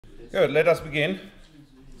Good, let us begin.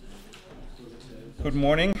 Good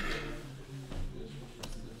morning.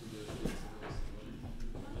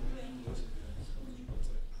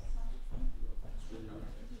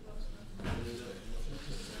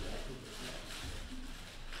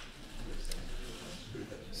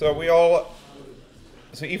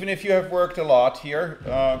 So even if you have worked a lot here,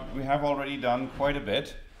 we have already done quite a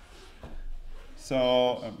bit.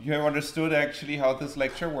 So you have understood actually how this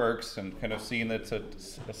lecture works and kind of seen it's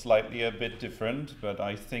slightly a bit different, but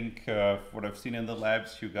I think what I've seen in the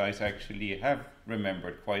labs, you guys actually have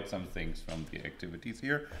remembered quite some things from the activities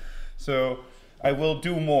here. So I will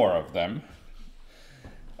do more of them.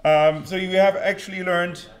 So you have actually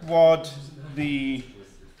learned what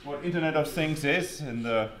Internet of Things is and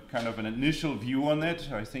the kind of an initial view on it.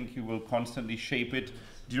 I think you will constantly shape it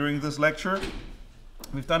during this lecture.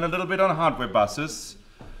 We've done a little bit on hardware buses.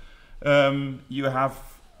 You have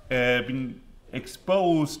been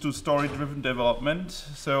exposed to story-driven development.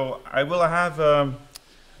 So I will have a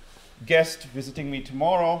guest visiting me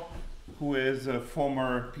tomorrow who is a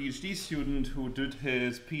former PhD student who did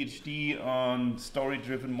his PhD on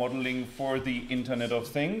story-driven modeling for the Internet of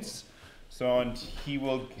Things. So, and he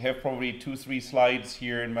will have probably 2-3 slides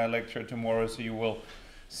here in my lecture tomorrow, so you will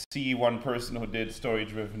see one person who did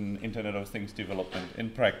story-driven Internet of Things development in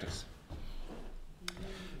practice.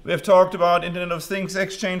 We have talked about Internet of Things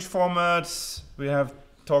exchange formats. We have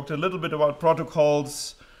talked a little bit about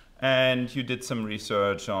protocols, and you did some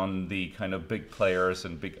research on the kind of big players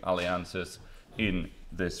and big alliances in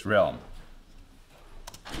this realm.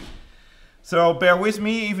 So bear with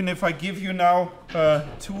me, even if I give you now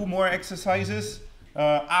 2 more exercises.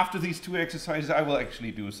 After these 2 exercises, I will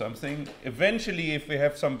actually do something. Eventually, if we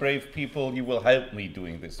have some brave people, you will help me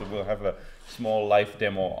doing this. So we'll have a small live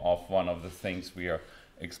demo of one of the things we are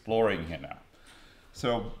exploring here now.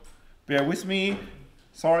 So bear with me.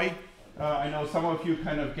 Sorry. I know some of you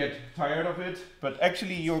kind of get tired of it, but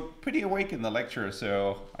actually you're pretty awake in the lecture,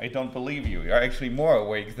 so I don't believe you. You're actually more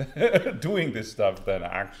awake doing this stuff than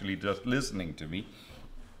actually just listening to me.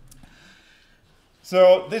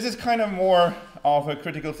 So this is kind of more of a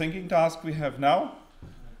critical thinking task we have now.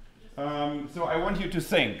 So I want you to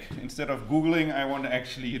think. Instead of Googling, I want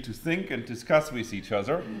actually you to think and discuss with each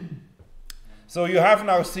other. So you have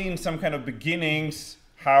now seen some kind of beginnings,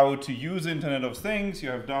 how to use Internet of Things. You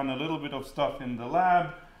have done a little bit of stuff in the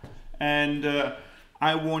lab. And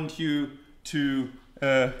I want you to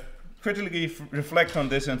critically reflect on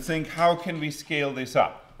this and think, how can we scale this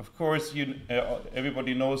up? Of course,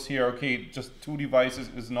 everybody knows here, okay, just 2 devices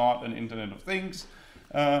is not an Internet of Things.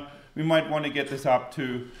 We might want to get this up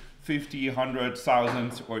to 50, 100,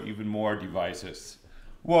 thousands, or even more devices.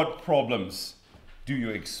 What problems do you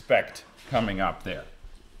expect coming up there?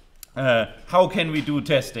 How can we do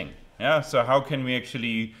testing? Yeah, so how can we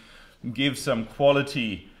actually give some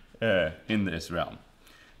quality in this realm?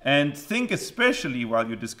 And think especially while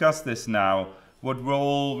you discuss this now, what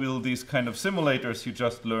role will these kind of simulators you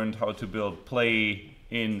just learned how to build play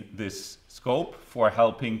in this scope for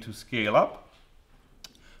helping to scale up?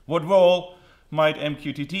 What role might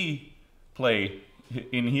MQTT play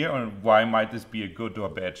in here, and why might this be a good or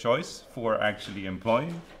bad choice for actually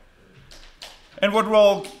employing? And what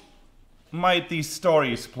role might these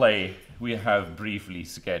stories play we have briefly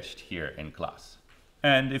sketched here in class?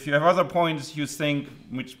 And if you have other points you think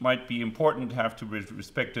which might be important to have to be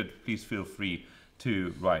respected, please feel free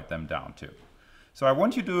to write them down too. So I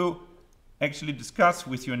want you to actually discuss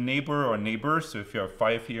with your neighbor or neighbors. So if you have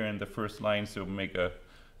 5 here in the first line, so make a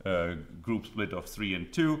group split of 3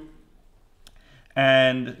 and 2.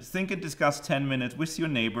 And think and discuss 10 minutes with your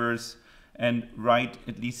neighbors and write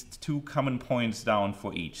at least 2 common points down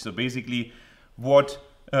for each. So basically, what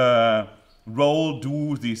role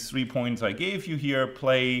do these 3 points I gave you here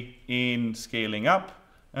play in scaling up?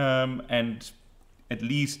 And at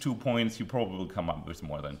least 2 points, you probably will come up with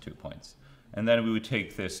more than 2 points. And then we would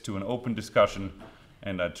take this to an open discussion,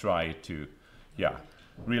 and I try to,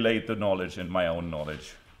 relate the knowledge and my own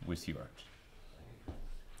knowledge with yours.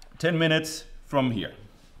 10 minutes from here.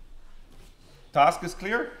 Task is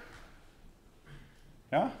clear?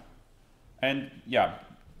 Yeah? And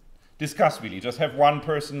discuss really. Just have one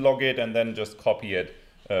person log it and then just copy it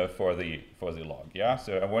for the log. Yeah?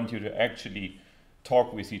 So I want you to actually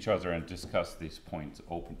talk with each other and discuss these points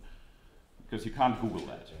open. Because you can't Google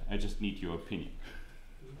that. I just need your opinion.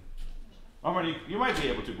 You might be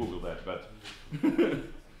able to Google that, but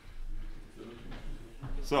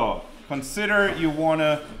so consider you want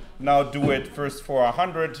to now do it first for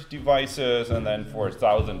 100 devices and then for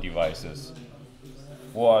 1,000 devices.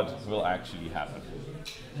 What will actually happen?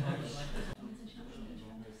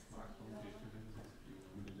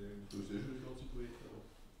 Du ist ja schon die ganze Projekte auch.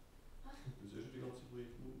 Du ist ja schon die ganze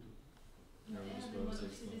Projekte. Ja, das war das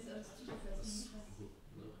extra.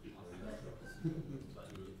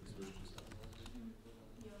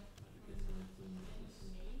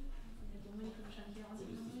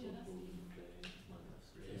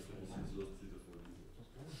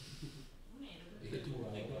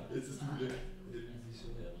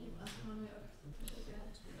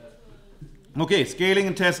 Okay, scaling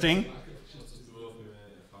and testing.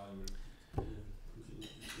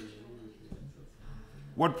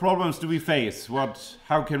 What problems do we face?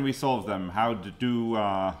 How can we solve them? How do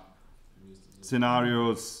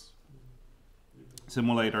scenarios,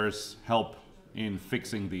 simulators help in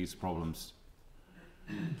fixing these problems?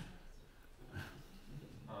 Maybe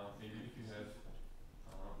if you have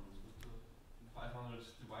 500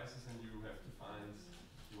 devices and you have to find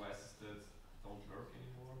devices that don't work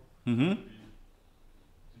anymore, it would be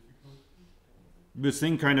difficult. You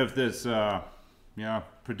think kind of this,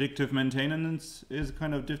 predictive maintenance is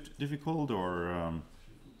kind of difficult, or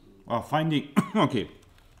finding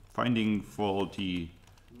finding faulty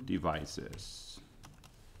devices.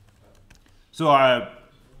 So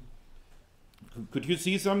could you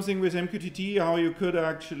see something with MQTT how you could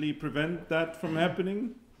actually prevent that from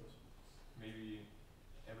happening? Maybe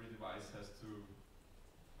every device has to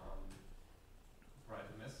write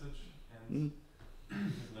a message and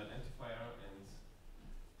with an identifier, and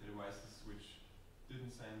the devices which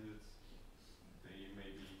didn't send it, they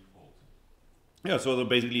may be faulty. Yeah, so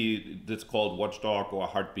basically that's called watchdog or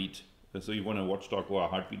heartbeat. So you want a watchdog or a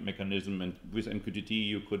heartbeat mechanism, and with MQTT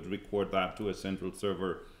you could record that to a central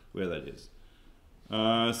server where that is.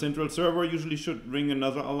 Central server usually should ring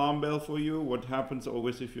another alarm bell for you. What happens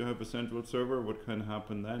always if you have a central server? What can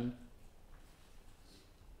happen then?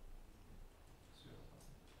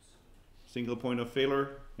 Single point of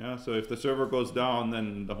failure. Yeah, so if the server goes down,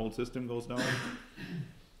 then the whole system goes down.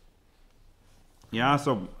 Yeah,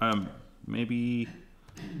 so maybe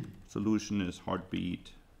solution is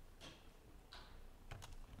heartbeat,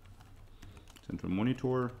 central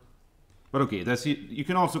monitor. But okay, that's it. You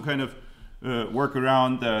can also kind of work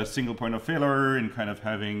around the single point of failure and kind of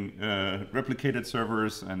having replicated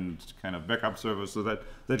servers and kind of backup servers, so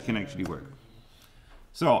that can actually work.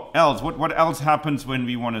 So else, what else happens when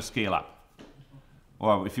we want to scale up?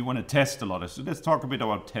 Or if you want to test a lot. So let's talk a bit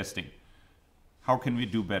about testing. How can we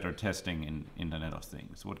do better testing in Internet of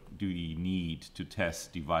Things? What do we need to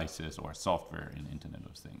test devices or software in Internet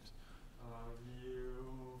of Things?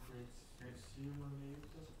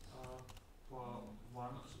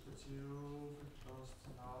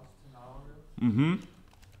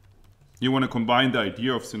 You want to combine the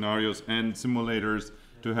idea of scenarios and simulators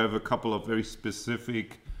to have a couple of very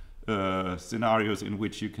specific scenarios in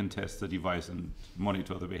which you can test the device and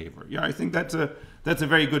monitor the behavior. Yeah, I think that's a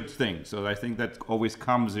very good thing. So I think that always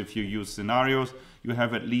comes if you use scenarios. You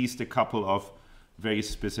have at least a couple of very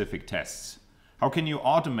specific tests. How can you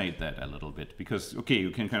automate that a little bit? Because, okay,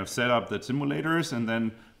 you can kind of set up the simulators and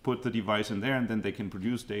then put the device in there, and then they can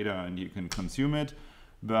produce data and you can consume it.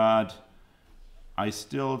 But I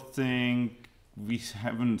still think we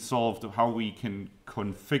haven't solved how we can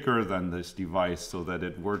configure then this device so that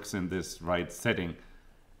it works in this right setting.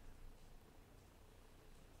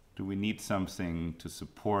 Do we need something to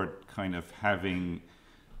support kind of having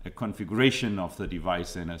a configuration of the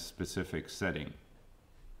device in a specific setting?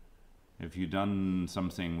 Have you done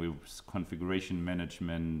something with configuration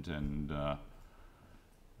management and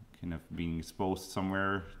kind of being exposed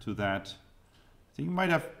somewhere to that? I think you might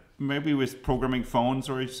have, maybe with programming phones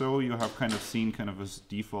or so, you have kind of seen kind of a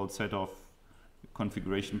default set of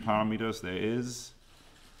configuration parameters there is.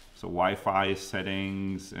 So Wi-Fi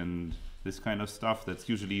settings and this kind of stuff, that's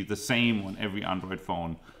usually the same on every Android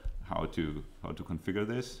phone, how to configure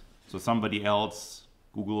this. So somebody else,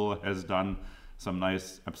 Google, has done some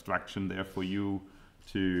nice abstraction there for you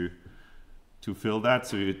to fill that.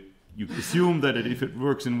 So you assume that if it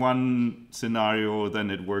works in one scenario,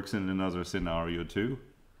 then it works in another scenario too.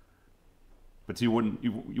 But you want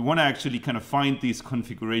to actually kind of find these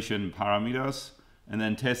configuration parameters and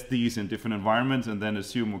then test these in different environments and then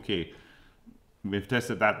assume, okay, we've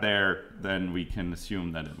tested that there, then we can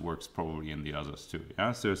assume that it works probably in the others too.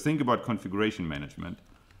 Yeah? So think about configuration management.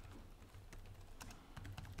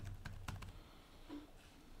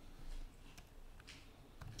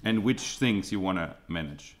 And which things you want to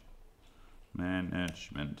manage.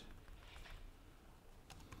 Management.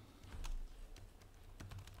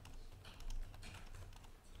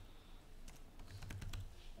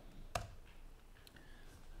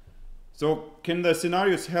 So can the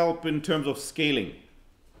scenarios help in terms of scaling?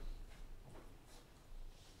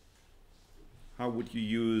 How would you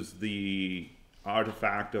use the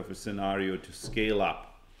artifact of a scenario to scale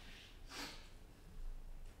up?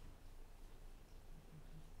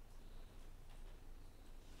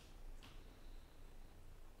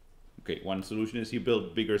 Okay, one solution is you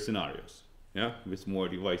build bigger scenarios, yeah, with more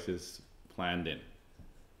devices planned in.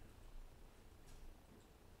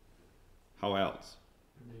 How else?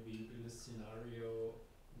 Maybe you build a scenario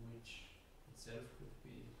which itself could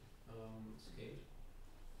be scaled.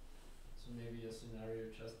 So maybe a scenario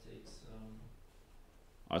just takes.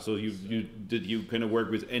 So you kind of work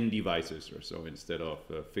with n devices or so instead of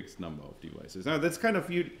a fixed number of devices. Now that's kind of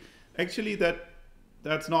actually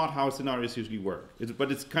that's not how scenarios usually work. But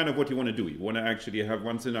it's kind of what you want to do. You want to actually have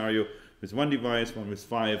one scenario with one device, one with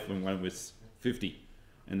 5, and one with 50,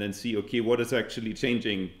 and then see, okay, what is actually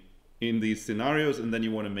changing in these scenarios, and then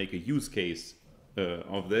you want to make a use case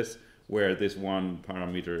of this where this one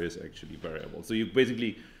parameter is actually variable. So you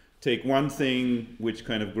basically take one thing which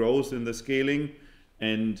kind of grows in the scaling,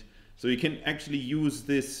 and so you can actually use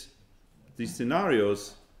these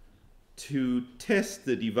scenarios to test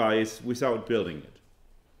the device without building it.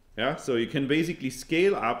 Yeah, so you can basically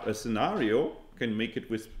scale up a scenario, can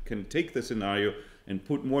take the scenario and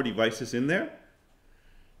put more devices in there,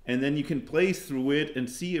 and then you can play through it and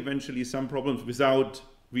see eventually some problems without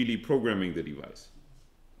really programming the device.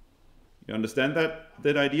 You understand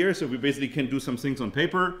that idea? So we basically can do some things on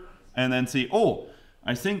paper and then say, oh,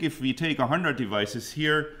 I think if we take 100 devices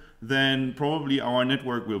here, then probably our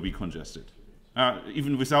network will be congested.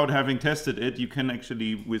 Even without having tested it, you can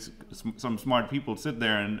actually, with some smart people, sit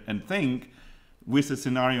there and think with a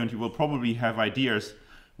scenario, and you will probably have ideas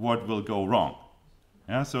what will go wrong.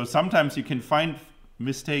 Yeah? So sometimes you can find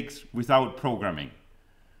mistakes without programming.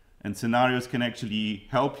 And scenarios can actually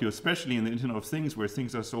help you, especially in the Internet of Things, where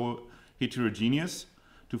things are so heterogeneous,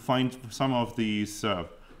 to find some of these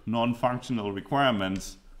non-functional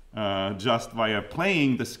requirements just via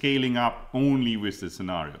playing the scaling up only with the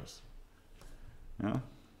scenarios. Yeah?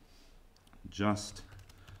 Just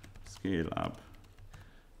scale up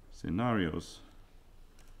scenarios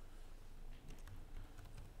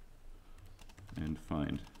and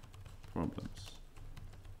find problems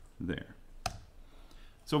there.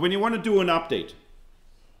 So when you want to do an update,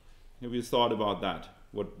 have you thought about that?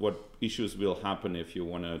 What issues will happen if you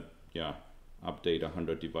want to update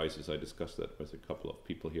 100 devices? I discussed that with a couple of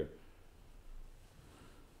people here.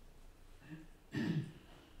 You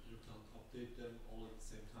can't update them all at the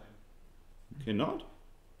same time. Cannot?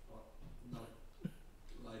 Not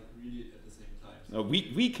like really at the same time. So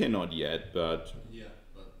We cannot yet, but yeah,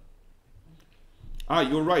 but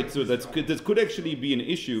you're right. So this could actually be an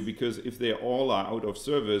issue, because if they all are out of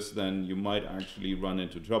service, then you might actually run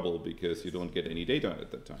into trouble because you don't get any data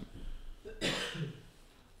at that time.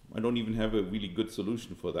 I don't even have a really good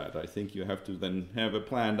solution for that. I think you have to then have a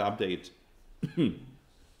planned update.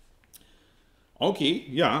 Okay,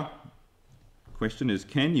 yeah. Question is,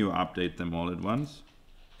 can you update them all at once?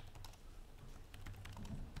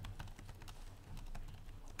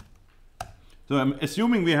 So I'm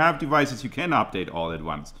assuming we have devices you can update all at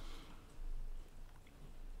once.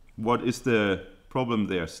 What is the problem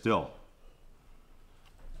there still?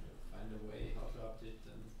 Find a way how to update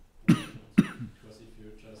them. Because if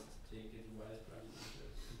you just take a device to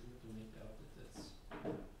make the update, that's a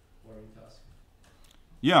boring task.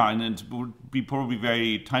 Yeah, and it would be probably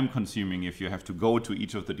very time consuming if you have to go to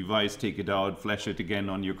each of the device, take it out, flash it again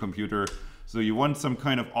on your computer. So you want some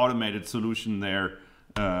kind of automated solution there.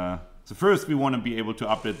 So first we want to be able to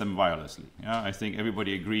update them wirelessly. Yeah, I think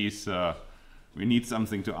everybody agrees we need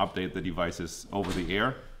something to update the devices over the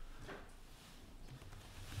air.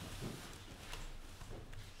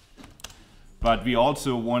 But we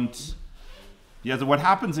also want, so what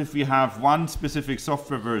happens if we have one specific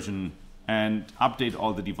software version and update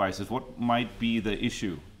all the devices? What might be the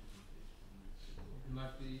issue? It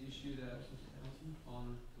might be the issue that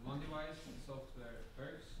on one device the software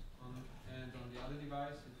works, and on the other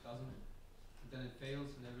device it doesn't. Then it fails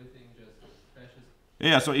and everything just crashes.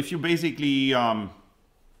 Yeah, so if you basically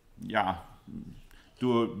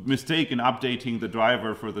do a mistake in updating the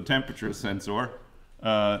driver for the temperature sensor,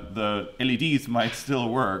 the LEDs might still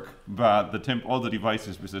work, but all the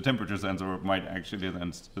devices with the temperature sensor might actually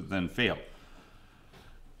then fail.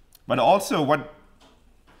 But also,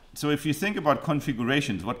 so if you think about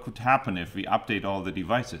configurations, what could happen if we update all the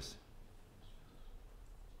devices?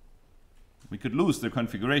 We could lose the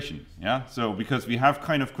configuration, yeah? So because we have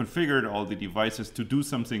kind of configured all the devices to do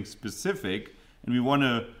something specific, and we want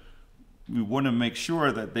to make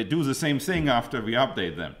sure that they do the same thing after we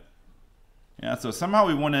update them. Yeah, so somehow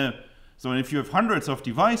we want to, so if you have hundreds of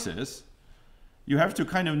devices, you have to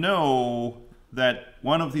kind of know that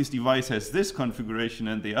one of these devices has this configuration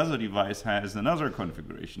and the other device has another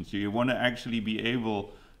configuration. So you want to actually be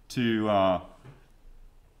able to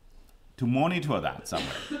monitor that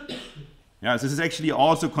somewhere. Yeah, so this is actually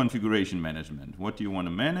also configuration management. What do you want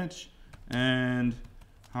to manage, and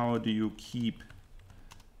how do you keep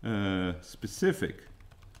specific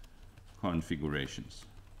configurations?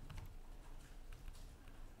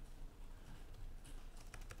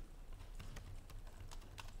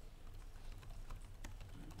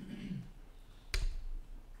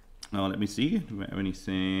 Now let me see, do we have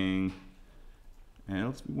anything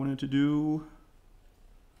else we wanted to do?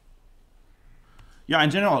 Yeah, in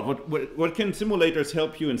general, what can simulators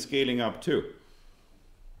help you in scaling up too?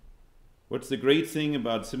 What's the great thing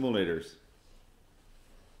about simulators?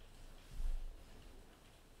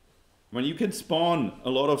 When you can spawn a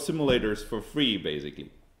lot of simulators for free,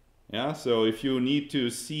 basically. Yeah, so if you need to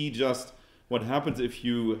see just what happens if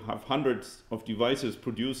you have hundreds of devices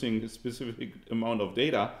producing a specific amount of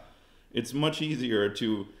data, it's much easier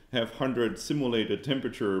to have 100 simulated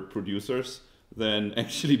temperature producers than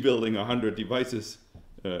actually building 100 devices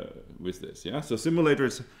with this. Yeah, so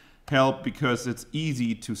simulators help because it's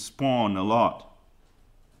easy to spawn a lot.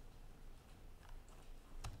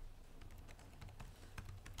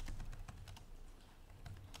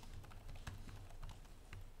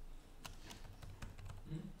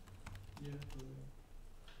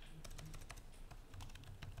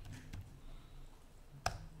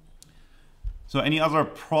 So any other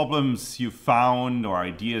problems you found or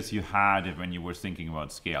ideas you had when you were thinking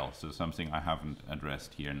about scale? So something I haven't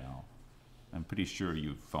addressed here now. I'm pretty sure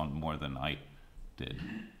you found more than I did.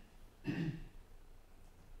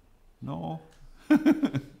 No? Yeah,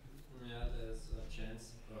 there's a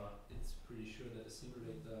chance, but it's pretty sure that a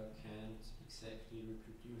simulator can't exactly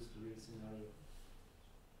reproduce the real scenario.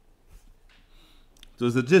 So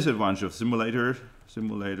the disadvantage of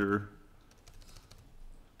simulator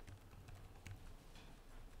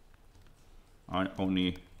are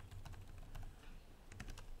only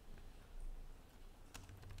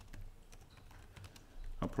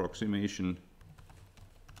approximation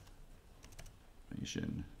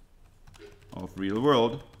of real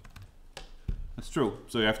world. That's true.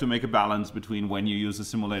 So you have to make a balance between when you use a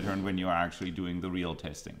simulator and when you are actually doing the real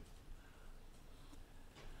testing.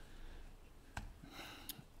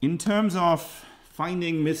 In terms of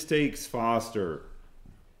finding mistakes faster,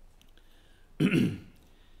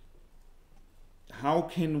 how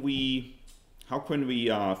can we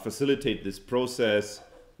facilitate this process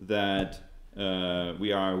that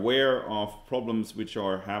we are aware of problems which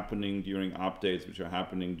are happening during updates, which are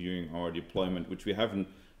happening during our deployment, which we haven't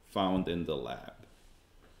found in the lab?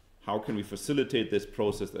 How can we facilitate this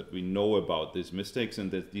process that we know about these mistakes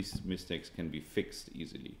and that these mistakes can be fixed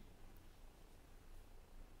easily?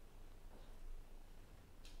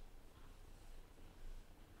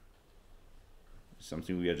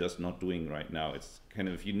 Something we are just not doing right now. It's kind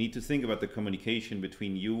of, you need to think about the communication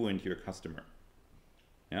between you and your customer,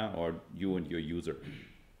 yeah, or you and your user.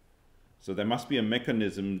 So there must be a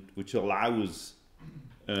mechanism which allows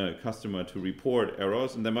a customer to report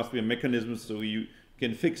errors, and there must be a mechanism so you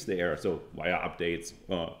can fix the error, so via updates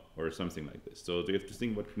or something like this. So you have to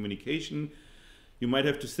think about communication. You might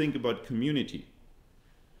have to think about community.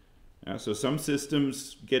 So some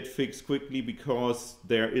systems get fixed quickly because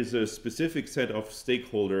there is a specific set of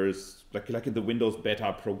stakeholders, like in the Windows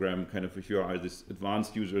beta program, kind of, if you are this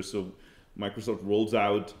advanced user, so Microsoft rolls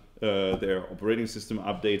out their operating system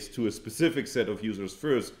updates to a specific set of users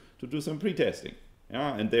first to do some pre-testing.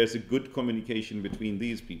 Yeah? And there's a good communication between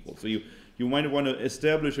these people. So you might want to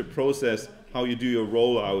establish a process how you do your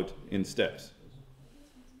rollout in steps.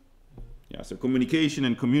 Yeah, so communication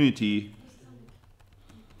and community.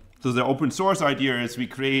 So the open source idea is we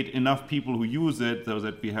create enough people who use it so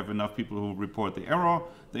that we have enough people who report the error.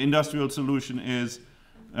 The industrial solution is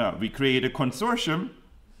we create a consortium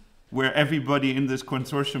where everybody in this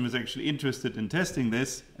consortium is actually interested in testing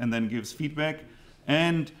this and then gives feedback.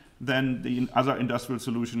 And then the other industrial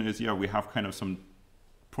solution is, yeah, we have kind of some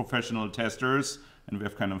professional testers and we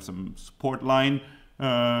have kind of some support line.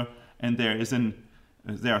 And there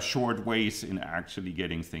are short ways in actually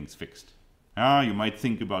getting things fixed. You might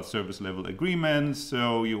think about service level agreements,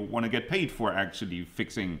 so you want to get paid for actually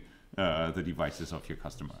fixing the devices of your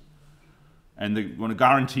customer. And they want to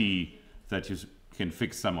guarantee that you can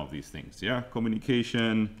fix some of these things. Yeah,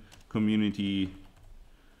 communication, community,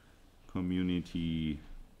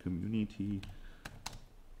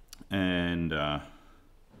 and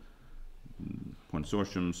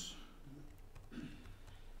consortiums,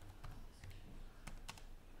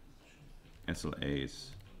 SLAs.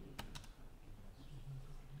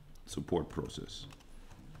 support process.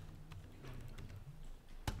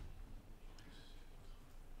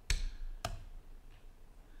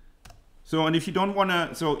 So, and if you don't want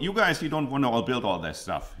to, so you guys, you don't want to all build all this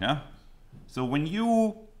stuff, yeah? So when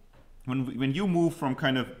you move from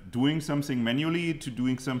kind of doing something manually to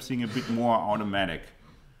doing something a bit more automatic,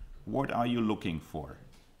 what are you looking for?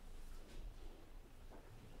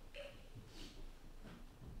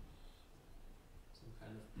 Some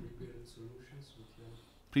kind of pre-built solutions with your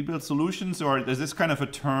Pre-built solutions, or is this kind of a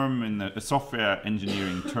term in a software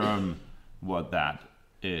engineering term, what that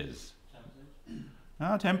is?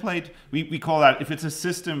 Template, we call that, if it's a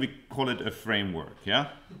system, we call it a framework, yeah?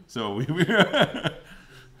 So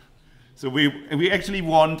we actually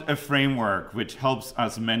want a framework which helps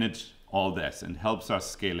us manage all this and helps us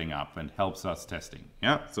scaling up and helps us testing,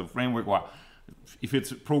 yeah? So framework, well, if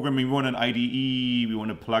it's programming, we want an IDE, we want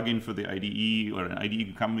a plugin for the IDE, or an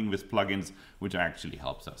IDE coming with plugins, which actually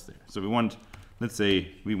helps us there. So we want, let's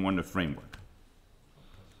say, we want a framework.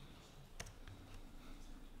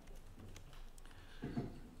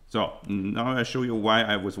 So now I show you why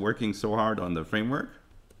I was working so hard on the framework.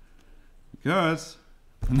 Because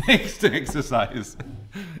the next exercise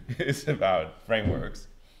is about frameworks.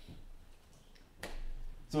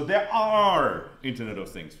 So there are Internet of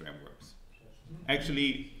Things frameworks.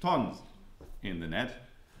 Actually, tons in the net.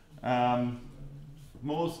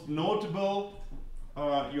 Most notable,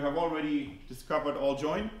 you have already discovered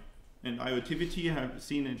AllJoin and IoTivity. I have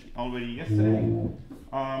seen it already yesterday.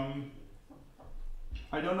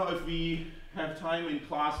 I don't know if we have time in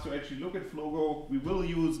class to actually look at Flogo. We will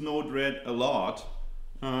use Node-RED a lot.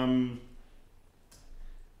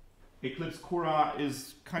 Eclipse Cura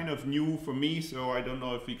is kind of new for me, so I don't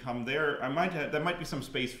know if we come there. There might be some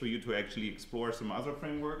space for you to actually explore some other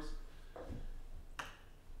frameworks.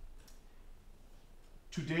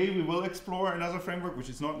 Today we will explore another framework which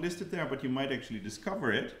is not listed there, but you might actually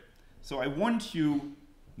discover it. So I want you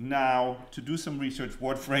now to do some research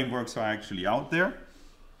what frameworks are actually out there.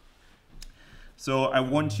 So I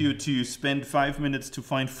want you to spend 5 minutes to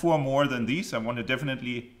find 4 more than these. I want to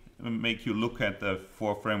definitely make you look at the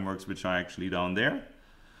 4 frameworks which are actually down there.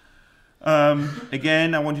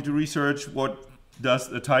 Again, I want you to research what does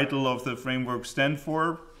the title of the framework stand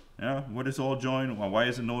for. Yeah, what is AllJoin? Well, why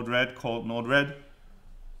is a Node-RED called Node-RED?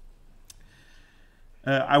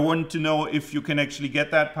 I want to know if you can actually get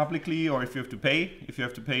that publicly or if you have to pay. If you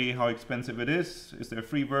have to pay, how expensive it is. Is there a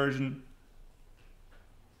free version?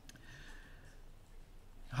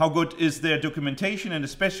 How good is their documentation, and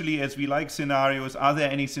especially as we like scenarios, are there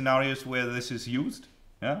any scenarios where this is used?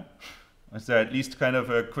 Yeah? Is there at least kind of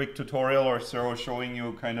a quick tutorial or so showing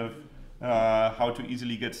you kind of how to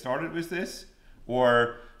easily get started with this?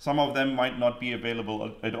 Or some of them might not be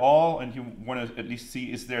available at all, and you want to at least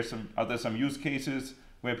see, are there some use cases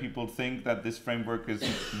where people think that this framework is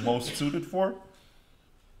most suited for?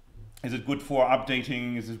 Is it good for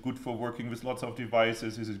updating? Is it good for working with lots of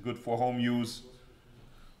devices? Is it good for home use?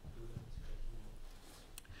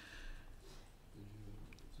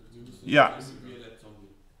 Yeah.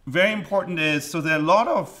 Very important is, so there are a lot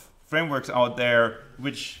of frameworks out there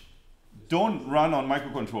which don't run on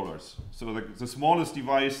microcontrollers. So the smallest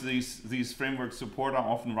device these frameworks support are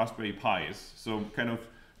often Raspberry Pis. So kind of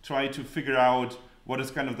try to figure out what is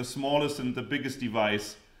kind of the smallest and the biggest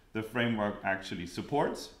device the framework actually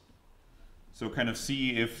supports. So kind of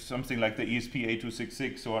see if something like the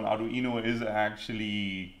ESP8266 or an Arduino is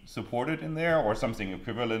actually supported in there, or something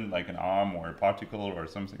equivalent like an ARM or a Particle or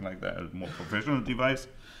something like that, a more professional device.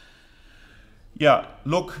 Yeah,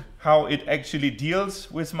 look how it actually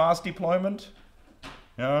deals with mass deployment,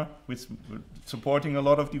 yeah, with supporting a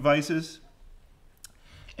lot of devices.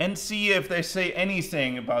 And see if they say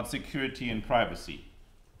anything about security and privacy.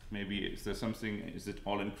 Maybe is there something, is it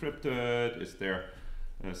all encrypted? Is there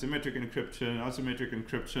symmetric encryption, asymmetric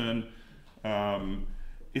encryption?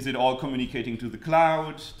 Is it all communicating to the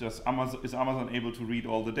cloud? Is Amazon able to read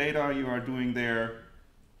all the data you are doing there?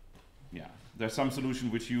 Yeah, there's some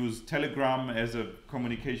solution which use Telegram as a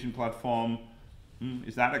communication platform.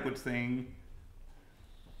 Is that a good thing?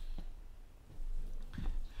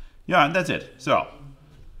 Yeah, and that's it. So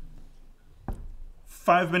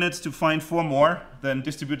 5 minutes to find 4 more, then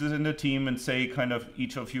distribute it in the team and say kind of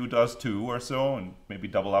each of you does 2 or so, and maybe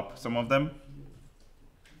double up some of them.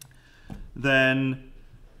 Then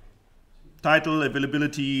title,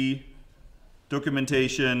 availability,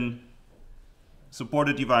 documentation,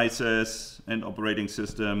 supported devices and operating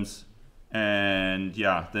systems, and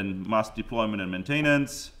yeah, then mass deployment and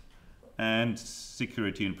maintenance, and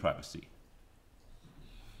security and privacy.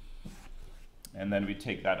 And then we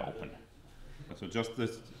take that open. So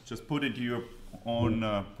just put into your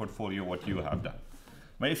own portfolio what you have done.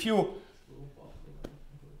 But if you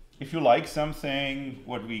like something,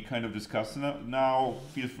 what we kind of discussed now,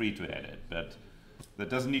 feel free to add it. But that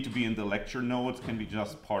doesn't need to be in the lecture notes, can be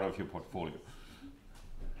just part of your portfolio.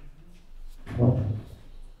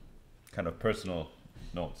 Kind of personal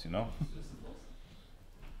notes, you know?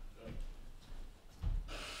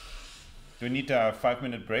 Do we need a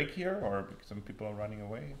 5-minute break here, or because some people are running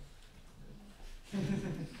away?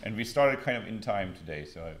 And we started kind of in time today,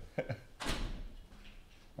 so.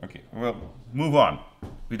 Okay, well, move on.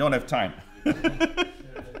 We don't have time.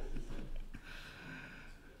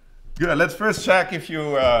 Good. Let's first check if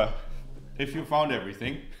you found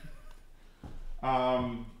everything.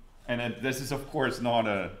 And this is of course not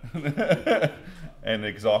an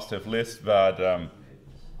exhaustive list, but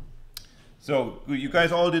so you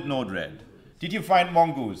guys all did Node-RED. Did you find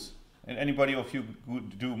Mongoose? And anybody of you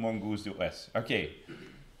do Mongoose OS? Okay,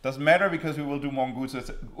 doesn't matter because we will do Mongoose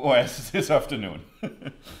OS this afternoon.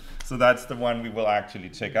 So that's the one we will actually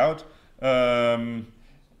check out.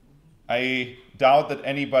 I doubt that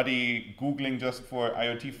anybody Googling just for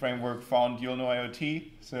IoT framework found ulno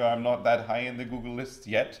IoT, so I'm not that high in the Google list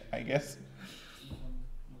yet, I guess.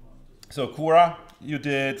 So Cura, you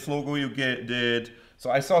did, Flogo you did. So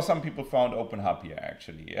I saw some people found OpenHub here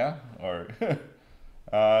actually, yeah? Or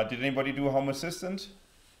did anybody do Home Assistant?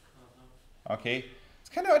 Okay. It's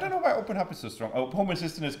kind of, I don't know why OpenHub is so strong. Home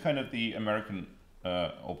Assistant is kind of the American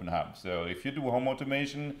OpenHub. So if you do home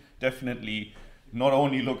automation, definitely not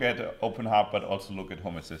only look at OpenHub, but also look at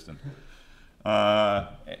Home Assistant.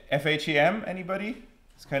 FHEM, anybody?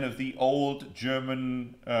 It's kind of the old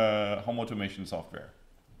German home automation software.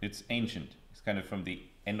 It's ancient. It's kind of from the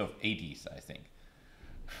end of 80s, I think.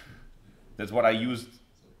 That's what I used,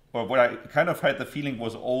 or what I kind of had the feeling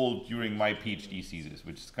was old during my PhD thesis,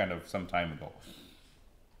 which is kind of some time ago.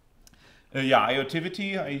 Yeah,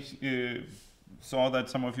 IoTivity, I saw that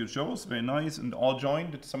some of you chose, very nice. And all join,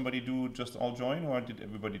 did somebody do just all join, or did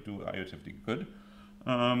everybody do IoTivity? Good.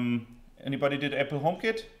 Anybody did Apple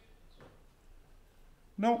HomeKit?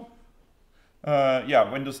 No? Yeah,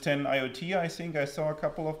 Windows 10 IoT, I think I saw a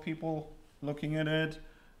couple of people looking at it.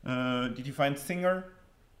 Did you find Singer?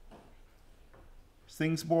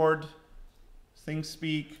 Thingsboard?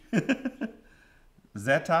 ThingSpeak?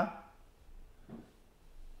 Zeta?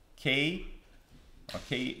 K? Or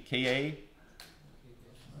KA?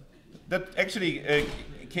 That actually,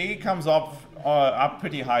 K comes up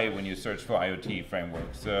pretty high when you search for IoT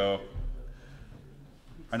framework. So,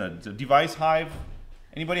 I don't know, the Device Hive.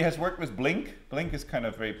 Anybody has worked with Blink? Blink is kind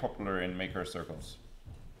of very popular in maker circles.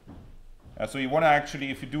 So you want to actually,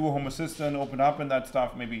 if you do Home Assistant, open up and that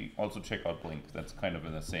stuff, maybe also check out Blink. That's kind of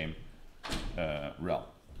in the same realm.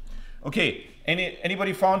 Okay,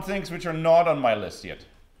 anybody found things which are not on my list yet?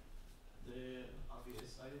 The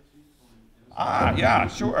ABS IoT from Ah, yeah,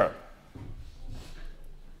 sure.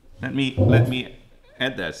 Let me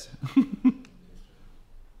add this.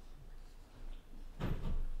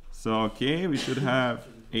 So okay, we should have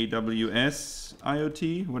AWS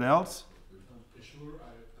IoT. What else? Azure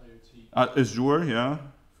IoT. Azure, yeah,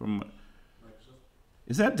 from Microsoft.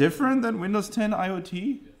 Is that different than Windows 10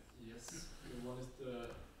 IoT? Yes. The one is the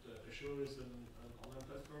Azure is an online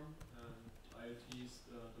platform, and IoT is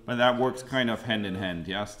the But that works kind of hand in hand,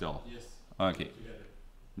 yeah, still. Yes. Okay. Together.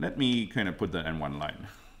 Let me kind of put that in one line.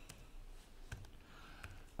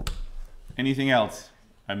 Anything else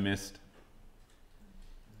I missed?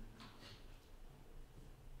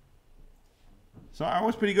 So I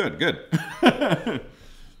was pretty good. Good.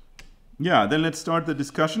 Yeah, then let's start the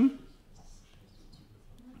discussion.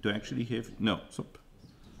 Do I actually have? No, stop.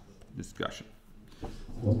 Discussion.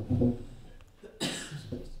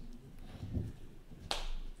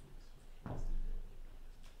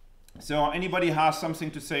 So anybody has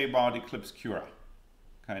something to say about Eclipse Cura?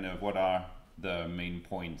 Kind of what are the main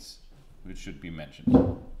points which should be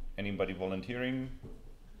mentioned? Anybody volunteering?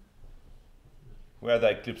 Where are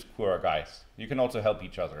the Eclipse Cura guys? You can also help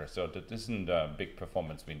each other, so that isn't a big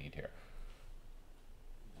performance we need here.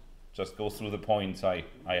 Just go through the points I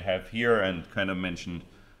have here and kind of mention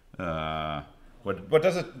what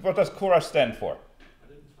does Cura stand for? I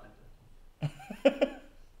didn't find that.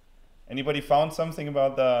 Anybody found something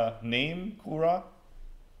about the name Cura?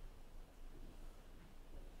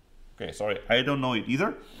 Okay, sorry, I don't know it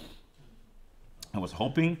either. I was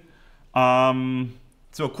hoping.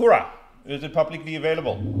 So Cura, is it publicly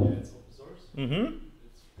available? Yeah, it's open source. Mm-hmm.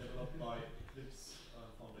 It's developed by Eclipse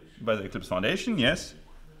Foundation. By the Eclipse Foundation, yes.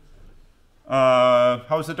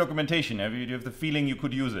 How's the documentation? Do you have the feeling you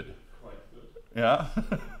could use it? Quite good. Yeah. On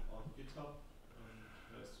GitHub,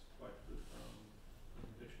 that's quite good.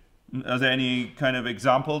 Are there any kind of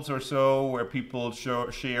examples or so where people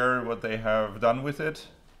share what they have done with it?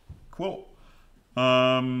 Cool.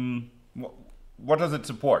 What does it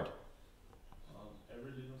support?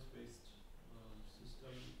 Every Linux-based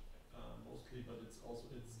system, mostly, but it's also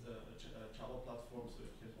a Java platform, so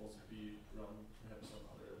it can also be run perhaps on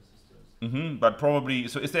other systems. But probably,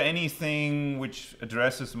 so is there anything which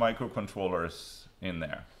addresses microcontrollers in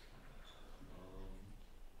there?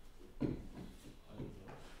 I don't know.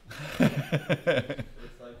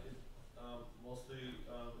 It's like mostly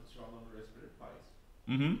it's run on Raspberry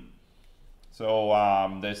Pis. So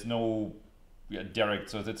there's no direct,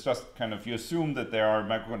 so it's just kind of, you assume that there are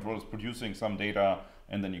microcontrollers producing some data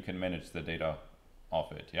and then you can manage the data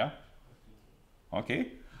of it, yeah?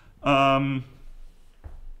 Okay.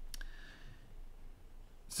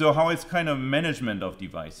 So how is kind of management of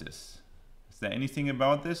devices? Is there anything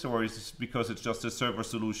about this, or is this because it's just a server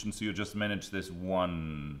solution, so you just manage this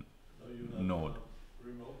one node?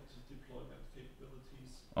 Remote deployment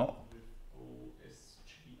capabilities Oh. with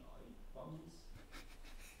OSGI bundles.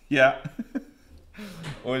 Yeah.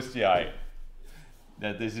 OSGI.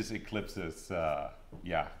 That this is Eclipse's,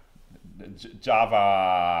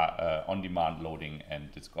 Java on-demand loading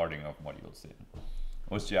and discarding of modules in.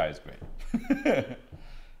 OSGI is great.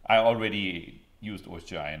 I already used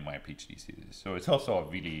OSGI in my PhD thesis, so it's also a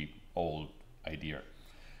really old idea.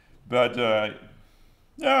 But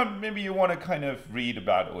yeah, maybe you want to kind of read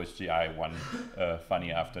about OSGI one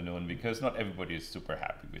funny afternoon, because not everybody is super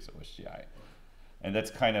happy with OSGI. And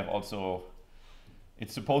that's kind of also,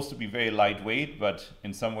 it's supposed to be very lightweight, but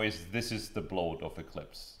in some ways this is the bloat of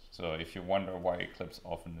Eclipse. So if you wonder why Eclipse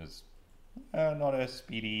often is not as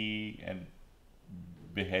speedy and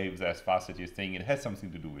behaves as fast as you think, it has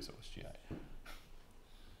something to do with OSGI.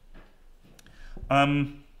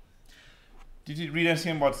 Did you read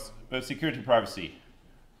anything about security privacy?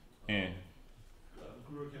 Yeah.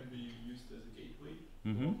 Guru can be used as a gateway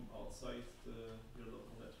from outside your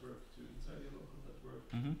local network to inside your local network,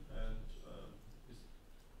 and is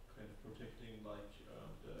kind of protecting like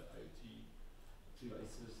the IoT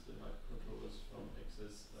devices, the microcontrollers from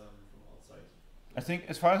access from outside. I think,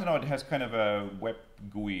 as far as I know, it has kind of a web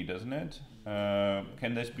GUI, doesn't it?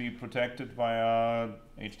 Can this be protected via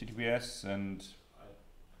HTTPS and? I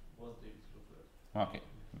wasn't able to look for it. Okay.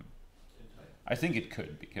 In time. I think it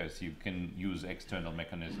could, because you can use external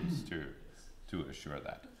mechanisms to assure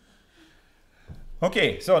that.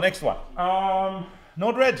 Okay, so next one.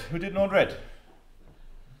 Node-RED. Who did Node-RED?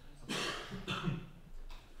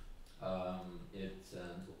 It's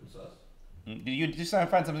an open source. Did you just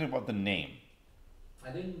find something about the name?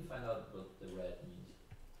 I didn't find out what the red means.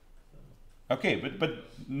 Okay, but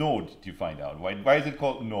Node, did you find out? Why is it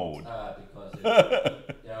called Node? Because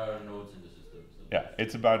there are nodes in the system. So Yeah,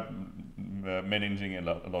 it's about managing a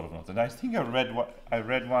lot of nodes. And I think I read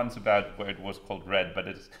once about where it was called red, but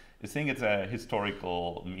I think it's a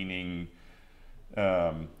historical meaning.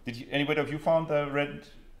 Anybody of you found the red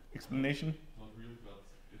explanation? Not real, but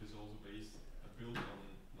it is also built on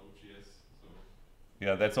Node.js. So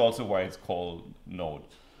Yeah, that's also why it's called Node.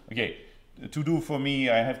 Okay, to do for me,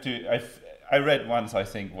 I read once, I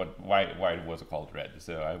think, why it was called red.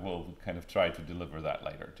 So I will kind of try to deliver that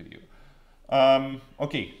later to you.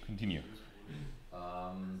 Okay, continue.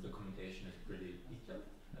 Documentation is pretty detailed,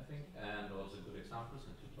 I think, and also good examples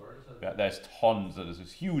and tutorials. Yeah, there's tons. There's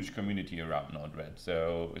this huge community around Node-RED,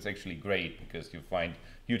 so it's actually great because you find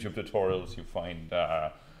YouTube tutorials, you find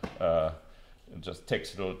just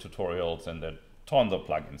textual tutorials, and there are tons of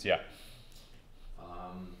plugins. Yeah.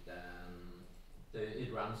 Then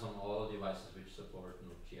it runs on all devices which support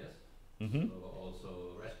Node.js. So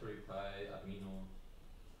also Raspberry Pi, Arduino,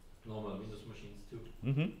 normal Windows machines too.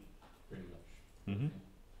 Pretty much.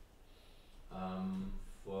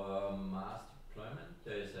 For mass deployment,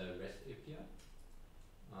 there is a REST API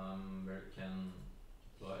where you can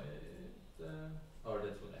deploy or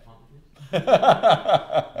that's what I found at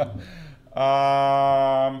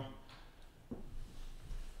least.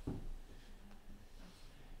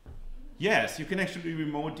 Yes, you can actually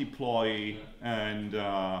remote deploy, and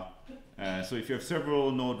so if you have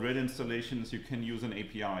several Node-RED installations, you can use an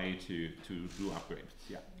API to do upgrades.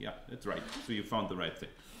 Yeah, that's right. So you found the right thing.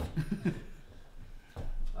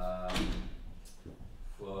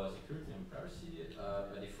 For security and privacy,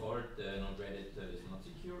 by default, the Node-RED editor is not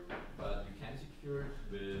secure, but you can secure it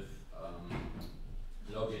with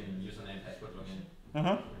login, username, password login,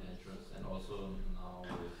 credentials, and also now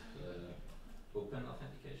with open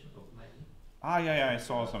authentication, OpenID. Yeah, I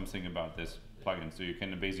saw something about this plugin. So you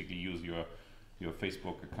can basically use your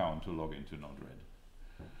Facebook account to log into Node-RED.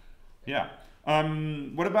 Yeah.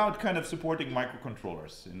 What about kind of supporting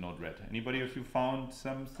microcontrollers in Node-RED? Anybody of you found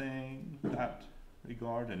something in that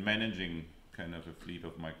regard and managing kind of a fleet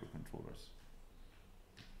of microcontrollers?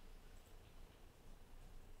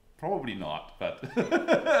 Probably not, but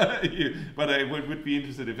but I would be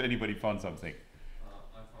interested if anybody found something.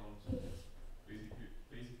 I found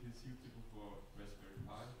basically suitable for Raspberry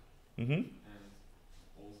Pi Mm-hmm. and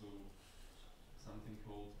also something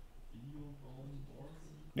called BeagleBone board.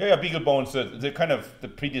 Yeah, BeagleBone's the kind of the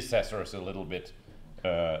predecessors a little bit.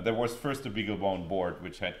 There was first a BeagleBone board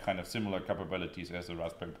which had kind of similar capabilities as the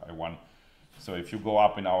Raspberry Pi 1. So if you go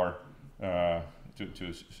up in our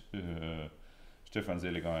to Stefan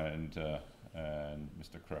Seliger and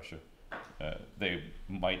Mr. Crusher, they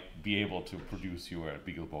might be able to produce you a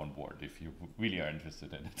BeagleBone board if you really are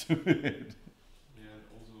interested in it. Yeah, and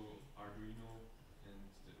also Arduino, and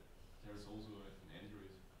there's also an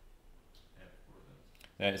Android app for that.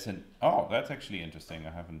 There's that's actually interesting.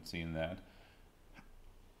 I haven't seen that.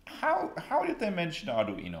 How did they mention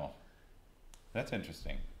Arduino? That's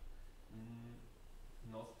interesting.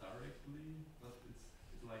 Not directly, but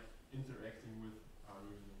it's like interacting with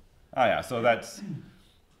Arduino. Ah, yeah. So that's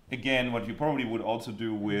again what you probably would also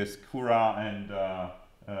do with Cura and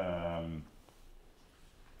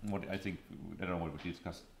what I don't know what we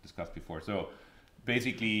discussed before. So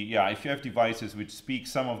basically, yeah, if you have devices which speak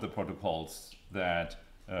some of the protocols that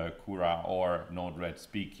Cura or Node-RED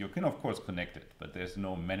speak, you can of course connect it, but there's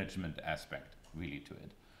no management aspect really to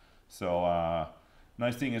it. So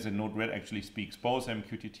nice thing is that Node-RED actually speaks both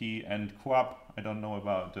MQTT and CoAP. I don't know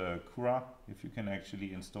about Cura, if you can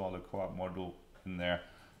actually install a CoAP module in there.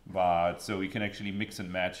 But so we can actually mix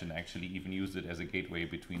and match and actually even use it as a gateway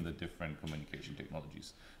between the different communication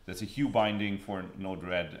technologies. There's a hue binding for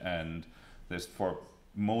Node-RED, and there's for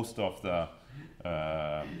most of the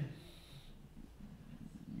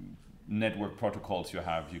network protocols you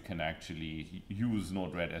have, you can actually use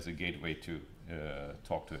Node-RED as a gateway to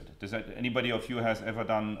talk to it. Does anybody of you has ever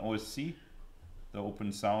done OSC, the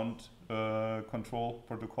Open Sound Control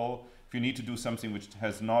Protocol? If you need to do something which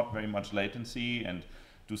has not very much latency and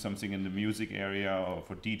do something in the music area or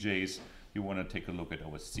for DJs, you want to take a look at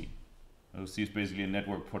OSC. OSC is basically a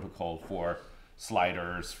network protocol for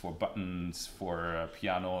sliders, for buttons, for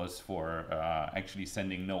pianos, for actually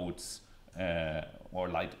sending notes or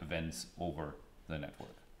light events over the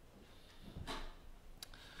network.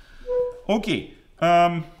 Okay,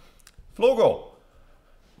 Flogo.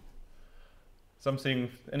 Something,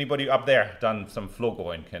 anybody up there done some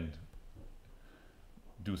Flogo and can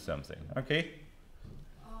do something, okay?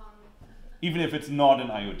 Even if it's not an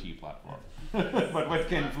IoT platform. But what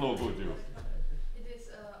can Flogo do? It is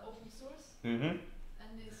open source and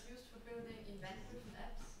is used for building event-driven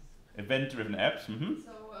apps. Event-driven apps.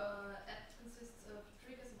 So app consists of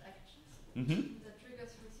triggers and actions. The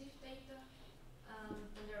triggers receive data, and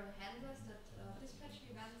there are handlers that dispatch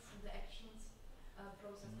the events, and the actions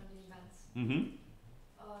process the events. I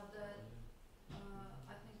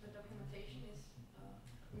think the documentation is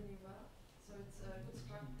really well. So it's a good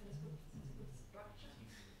structure.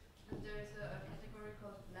 And there is a category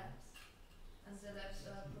called labs, and the labs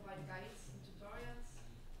provide guides and tutorials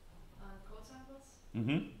and code samples.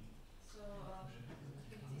 So I think it's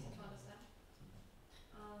easy to understand.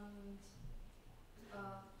 And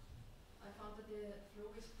I found that the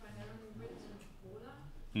flow is primarily written in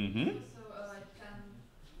Golang. So it can,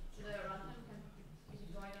 so the runtime can be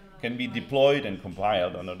deployed on Can be deployed and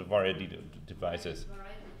compiled on a variety of devices.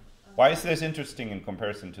 Why is this interesting in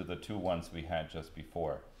comparison to the two ones we had just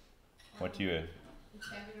before? What do you? It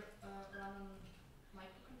can be run on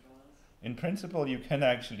microcontrollers. In principle, you can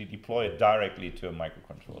actually deploy it directly to a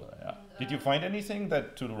microcontroller. Yeah. Did you find anything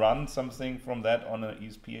that to run something from that on an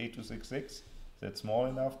ESP8266? Is that small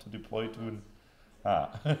enough to deploy to an?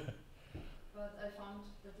 But I found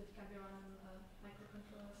that it can be run on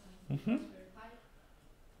microcontrollers and Raspberry Pi.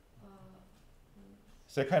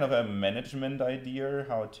 Is there kind of a management idea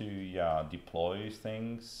how to deploy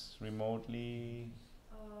things remotely?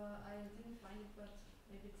 I didn't find it, but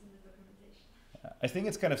maybe it's in the documentation. I think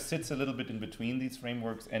it kind of sits a little bit in between these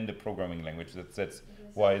frameworks and the programming language. That's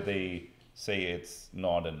why they say it's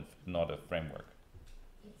not a framework.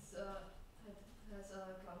 It's it has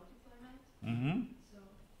a cloud deployment. So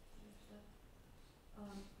there's that.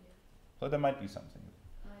 So there might be something.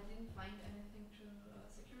 I didn't find anything to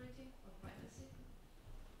security or privacy.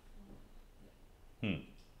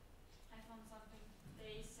 I found something.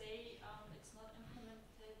 They say it's not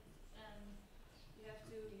implemented and you have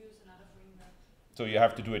to use another framework. So you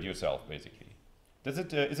have to do it yourself, basically. Does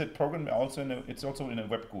it is it programmed also it's also in a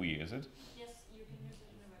web GUI, is it? Yes, you can use it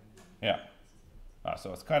in a web GUI. Yeah.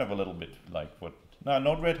 So it's kind of a little bit like what, no,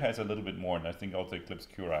 Node-RED has a little bit more, and I think also Eclipse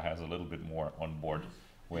Cura has a little bit more on board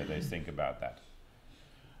where they think about that.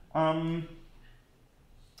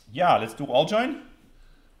 Yeah, let's do all join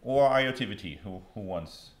or IoTivity. Who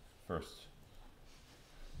wants first?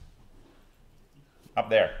 Up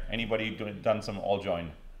there, anybody done some all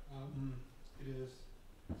join? It is.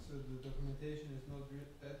 So the documentation is not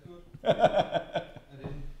that good.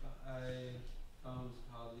 I found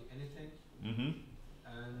hardly anything.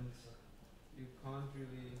 And you can't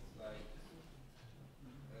really like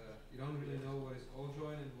you don't really know what is all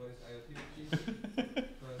join and what is IoTivity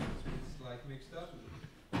because it's like mixed up.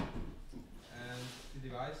 And the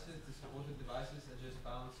devices, the supported devices, I just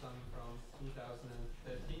found some from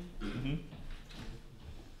 2013.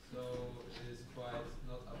 So it is quite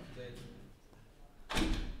not up to date.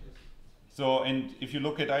 Yes. So, and if you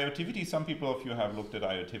look at IoTivity, some people of you have looked at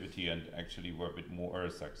IoTivity and actually were a bit more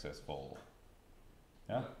successful.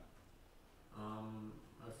 Yeah?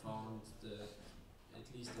 I found that at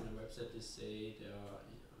least on the website they say there are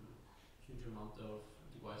huge amount of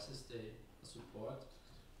devices they support.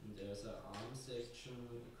 And there's an ARM section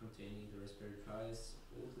containing the Raspberry Pis,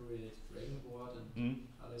 Odroid, Dragon Board and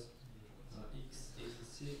others.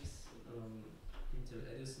 x86, Intel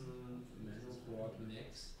Edison, Manual Board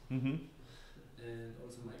Max, and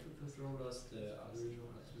also microcontrollers, the Arduino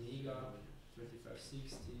Atmega,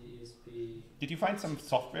 2560, ESP. Did you find some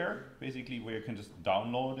software, basically, where you can just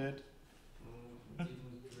download it? Didn't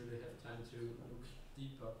really have time to look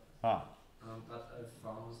deeper. But I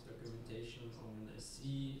found documentation on a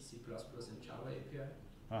C, C++, and Java API.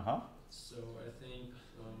 So I think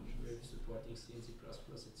with supporting C and C++,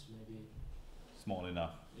 it's maybe small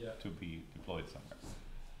enough to be deployed somewhere.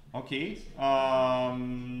 Okay.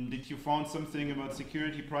 Did you find something about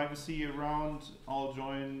security, privacy around all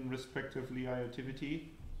join, respectively, IoTivity?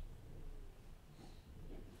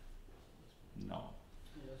 No.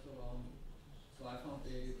 Yeah, so I found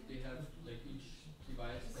they have like each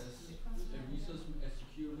device has a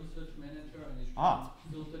secure research manager, and it can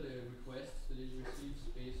filter the requests that it receives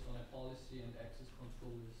based on a policy and access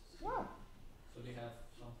control lists. So they have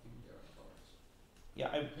something there about it. Yeah,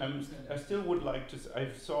 I still would like to.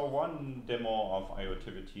 I saw one demo of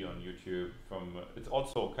IoTivity on YouTube from. It's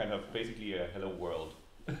also kind of basically a hello world,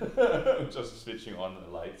 just switching on the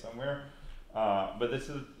light somewhere. But this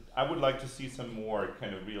is. I would like to see some more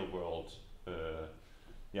kind of real world,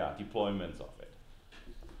 deployments of it.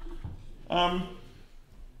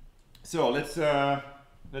 So let's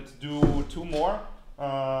do two more.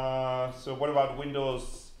 So what about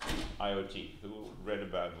Windows IoT? Who read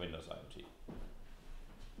about Windows IoT?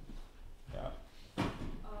 Yeah.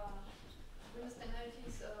 Windows 10 IoT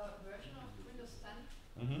is a version of Windows 10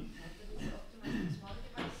 that is optimized for smaller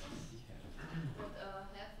devices that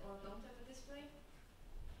have or don't have a display.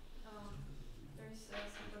 There is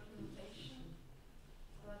some documentation,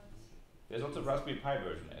 but there's also Raspberry Pi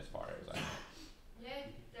version as far as I know. Yeah,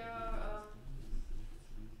 there are.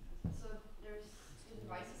 So there's the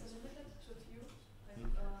devices are limited to a few. I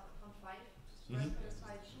found 5. Raspberry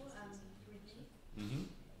Pi 2 and 3D.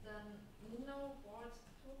 Then Mino board,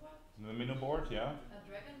 toolbar. The Mino board, yeah. A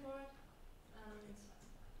Dragon board and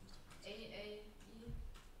AAEON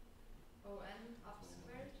up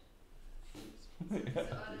squared. These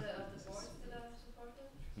are the boards that are supported.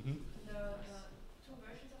 There are 2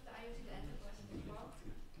 versions of the IoT, the enterprise and the cloud.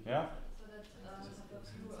 Yeah. So that have a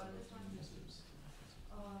few this one.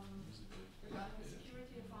 Regarding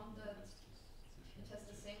security, I found that it has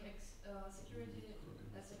the same security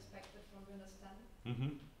as expected from Windows 10.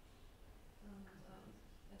 And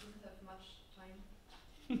I didn't have much time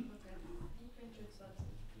to look at deep into it,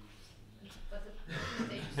 but the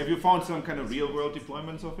have you found some kind of real world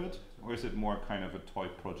deployments of it? Or is it more kind of a toy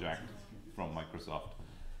project from Microsoft?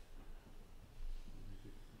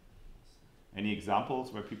 Any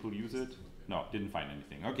examples where people use it? No, didn't find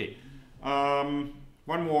anything. Okay.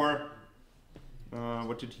 One more.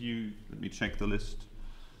 What did you, let me check the list.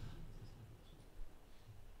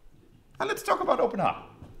 Let's talk about OpenHub.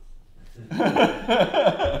 Yeah,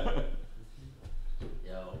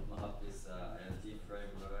 OpenHub is an IoT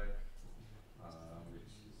framework,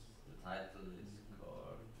 which the title is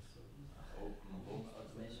called Open Home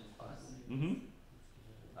Automation File.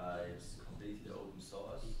 It's completely open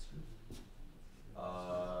source.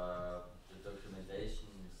 The documentation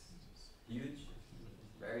is huge,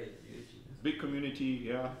 very huge. Big community,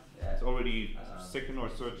 yeah. It's already second or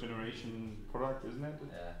third generation product, isn't it?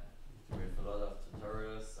 Yeah, with a lot of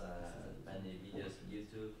tutorials, many videos on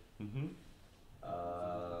YouTube.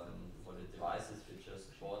 For the devices which are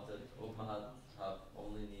supported, OpenHub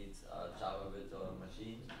only needs a Java virtual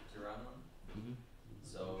machine to run on.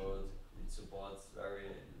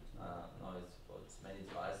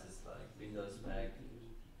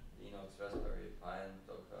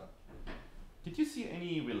 did you see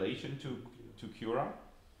any relation to Cura?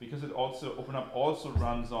 Because it also also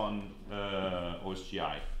runs on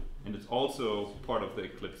OSGI, and it's also part of the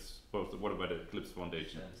Eclipse. What about the Eclipse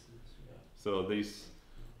Foundation? So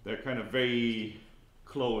they're kind of very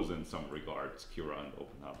close in some regards, Cura and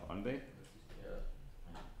OpenHub, aren't they? Yeah.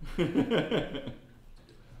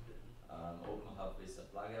 OpenHub is a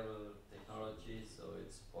pluggable technology, so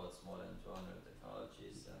it supports more than 200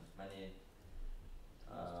 technologies and many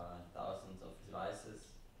thousands of devices.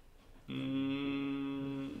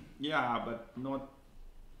 Yeah, but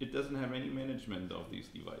it doesn't have any management of these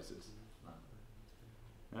devices.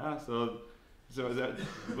 Yeah, so that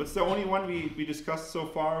what's the only one we discussed so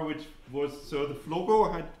far, which was, so the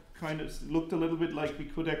Flogo had kind of looked a little bit like we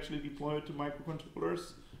could actually deploy it to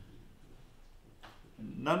microcontrollers.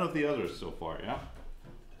 None of the others so far, yeah?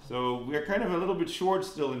 So we're kind of a little bit short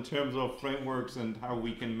still in terms of frameworks and how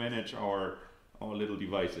we can manage our little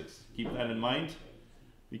devices. Keep that in mind,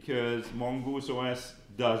 because Mongoose OS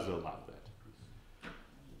does allow that.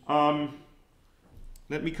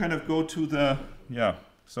 Let me kind of go to the,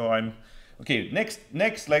 so okay,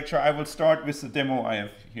 next lecture I will start with the demo I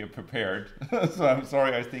have here prepared. So I'm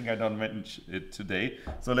sorry, I think I don't mention it today.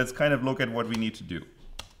 So let's kind of look at what we need to do.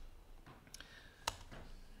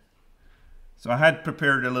 So I had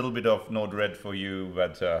prepared a little bit of Node-RED for you,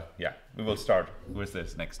 but yeah, we will start with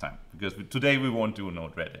this next time, because today we won't do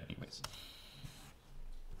Node-RED anyways.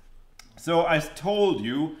 So I told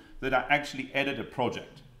you that I actually added a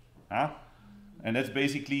project. And that's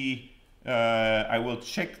basically, I will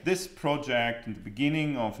check this project in the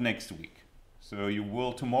beginning of next week. So you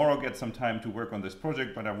will tomorrow get some time to work on this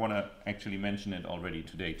project, but I want to actually mention it already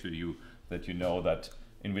today to you, that you know that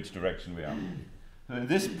in which direction we are. So in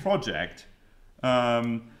this project,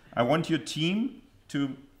 I want your team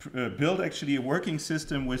to build actually a working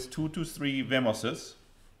system with 2 to 3 VMOSes,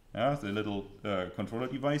 the little controller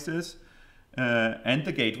devices, and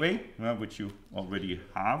the gateway, which you already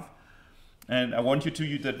have. And I want you to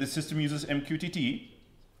use that the system uses MQTT.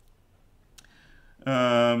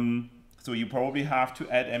 So you probably have to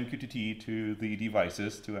add MQTT to the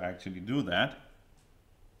devices to actually do that.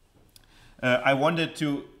 I wanted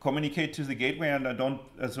to communicate to the gateway, and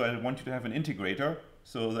so I want you to have an integrator,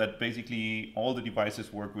 so that basically all the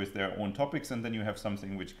devices work with their own topics, and then you have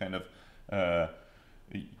something which kind of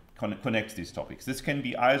connects these topics. This can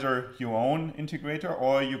be either your own integrator,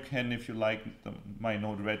 or you can, if you like my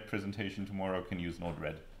Node-RED presentation tomorrow, can use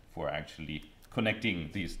Node-RED for actually connecting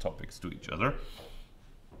these topics to each other.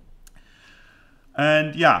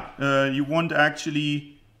 And yeah, you want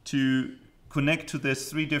actually to connect to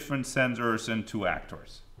this 3 different sensors and 2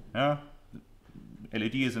 actors. Yeah?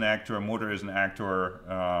 LED is an actor, motor is an actor,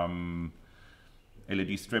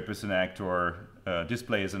 LED strip is an actor,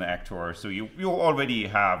 display is an actor. So you already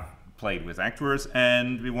have played with actors,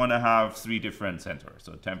 and we want to have 3 different sensors.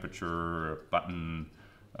 So temperature, button,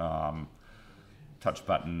 touch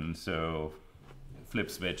button, so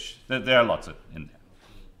flip switch. There are lots in there.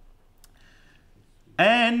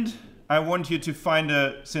 And I want you to find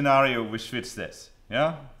a scenario which fits this.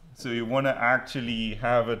 Yeah? So you want to actually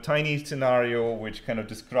have a tiny scenario which kind of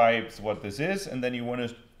describes what this is, and then you want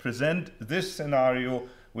to present this scenario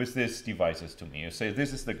with these devices to me. You say,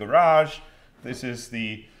 this is the garage, this is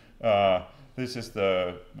the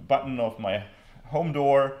button of my home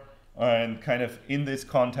door, and kind of in this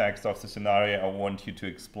context of the scenario, I want you to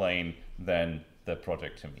explain then the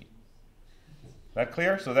project to me. That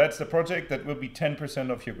clear? So that's the project that will be 10%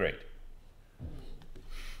 of your grade.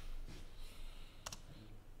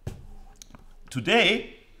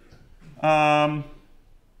 Today, I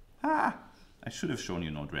should have shown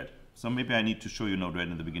you Node-RED. So maybe I need to show you Node-RED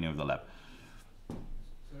in the beginning of the lab.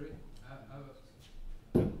 Sorry, I have a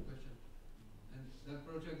question. And that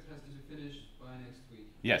project has to be finished by next week?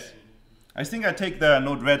 Yes. I think I take the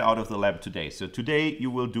Node-RED out of the lab today. So today you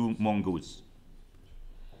will do Mongoose.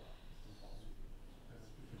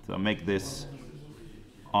 So make this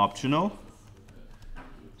optional.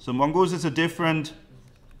 So Mongoose is a different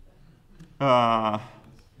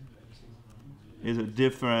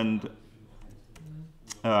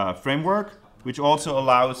framework, which also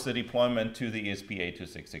allows the deployment to the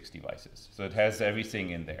ESP8266 devices. So it has everything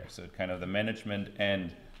in there. So kind of the management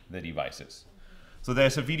and the devices. So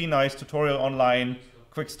there's a really nice tutorial online,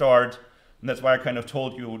 quick start. And that's why I kind of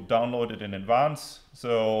told you download it in advance.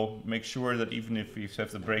 So make sure that even if you have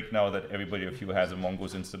the break now, that everybody of you has a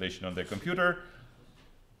Mongoose installation on their computer.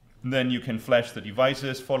 And then you can flash the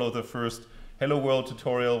devices, follow the first Hello World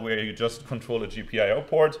tutorial where you just control a GPIO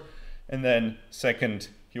port. And then second,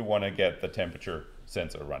 you want to get the temperature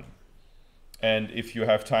sensor running. And if you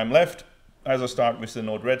have time left, either start with the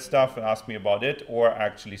Node-RED stuff and ask me about it, or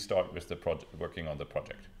actually start with the project, working on the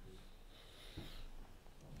project.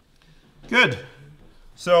 Good.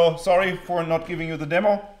 So sorry for not giving you the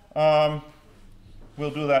demo.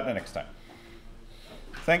 We'll do that the next time.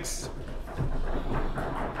 Thanks.